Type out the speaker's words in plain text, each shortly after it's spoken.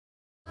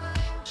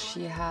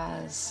She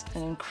has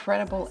an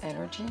incredible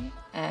energy,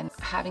 and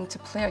having to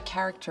play a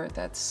character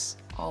that's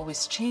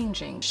always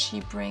changing,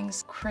 she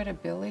brings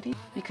credibility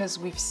because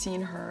we've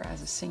seen her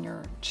as a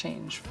singer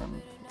change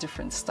from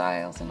different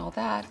styles and all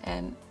that,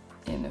 and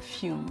in a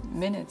few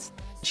minutes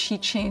she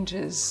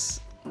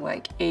changes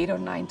like 8 or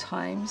 9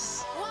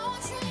 times.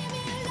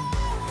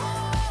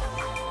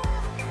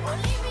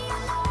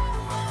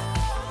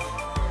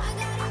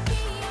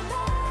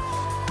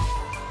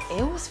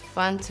 It was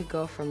fun to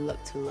go from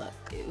look to look.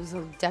 It was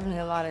definitely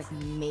a lot of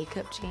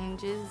makeup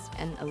changes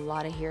and a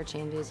lot of hair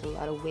changes, a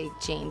lot of wig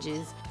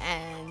changes.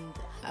 And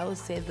I would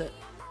say that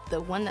the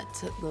one that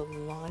took the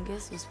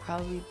longest was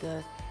probably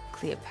the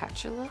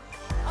Cleopatra look.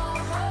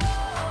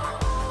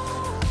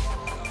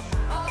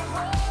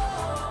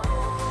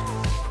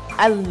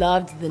 I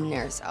loved the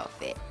nurse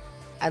outfit.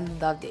 I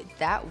loved it.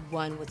 That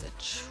one was a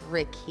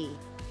tricky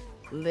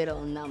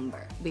little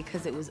number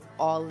because it was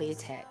all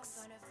latex.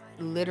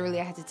 Literally,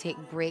 I had to take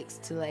breaks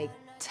to like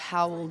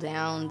towel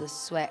down the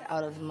sweat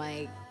out of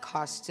my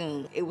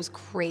costume. It was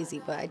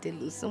crazy, but I did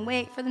lose some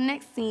weight for the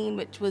next scene,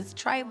 which was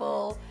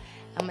tribal,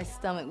 and my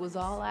stomach was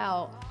all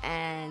out,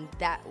 and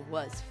that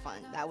was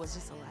fun. That was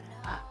just a lot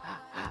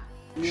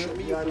of Show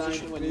me your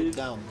position when you're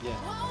down, yeah.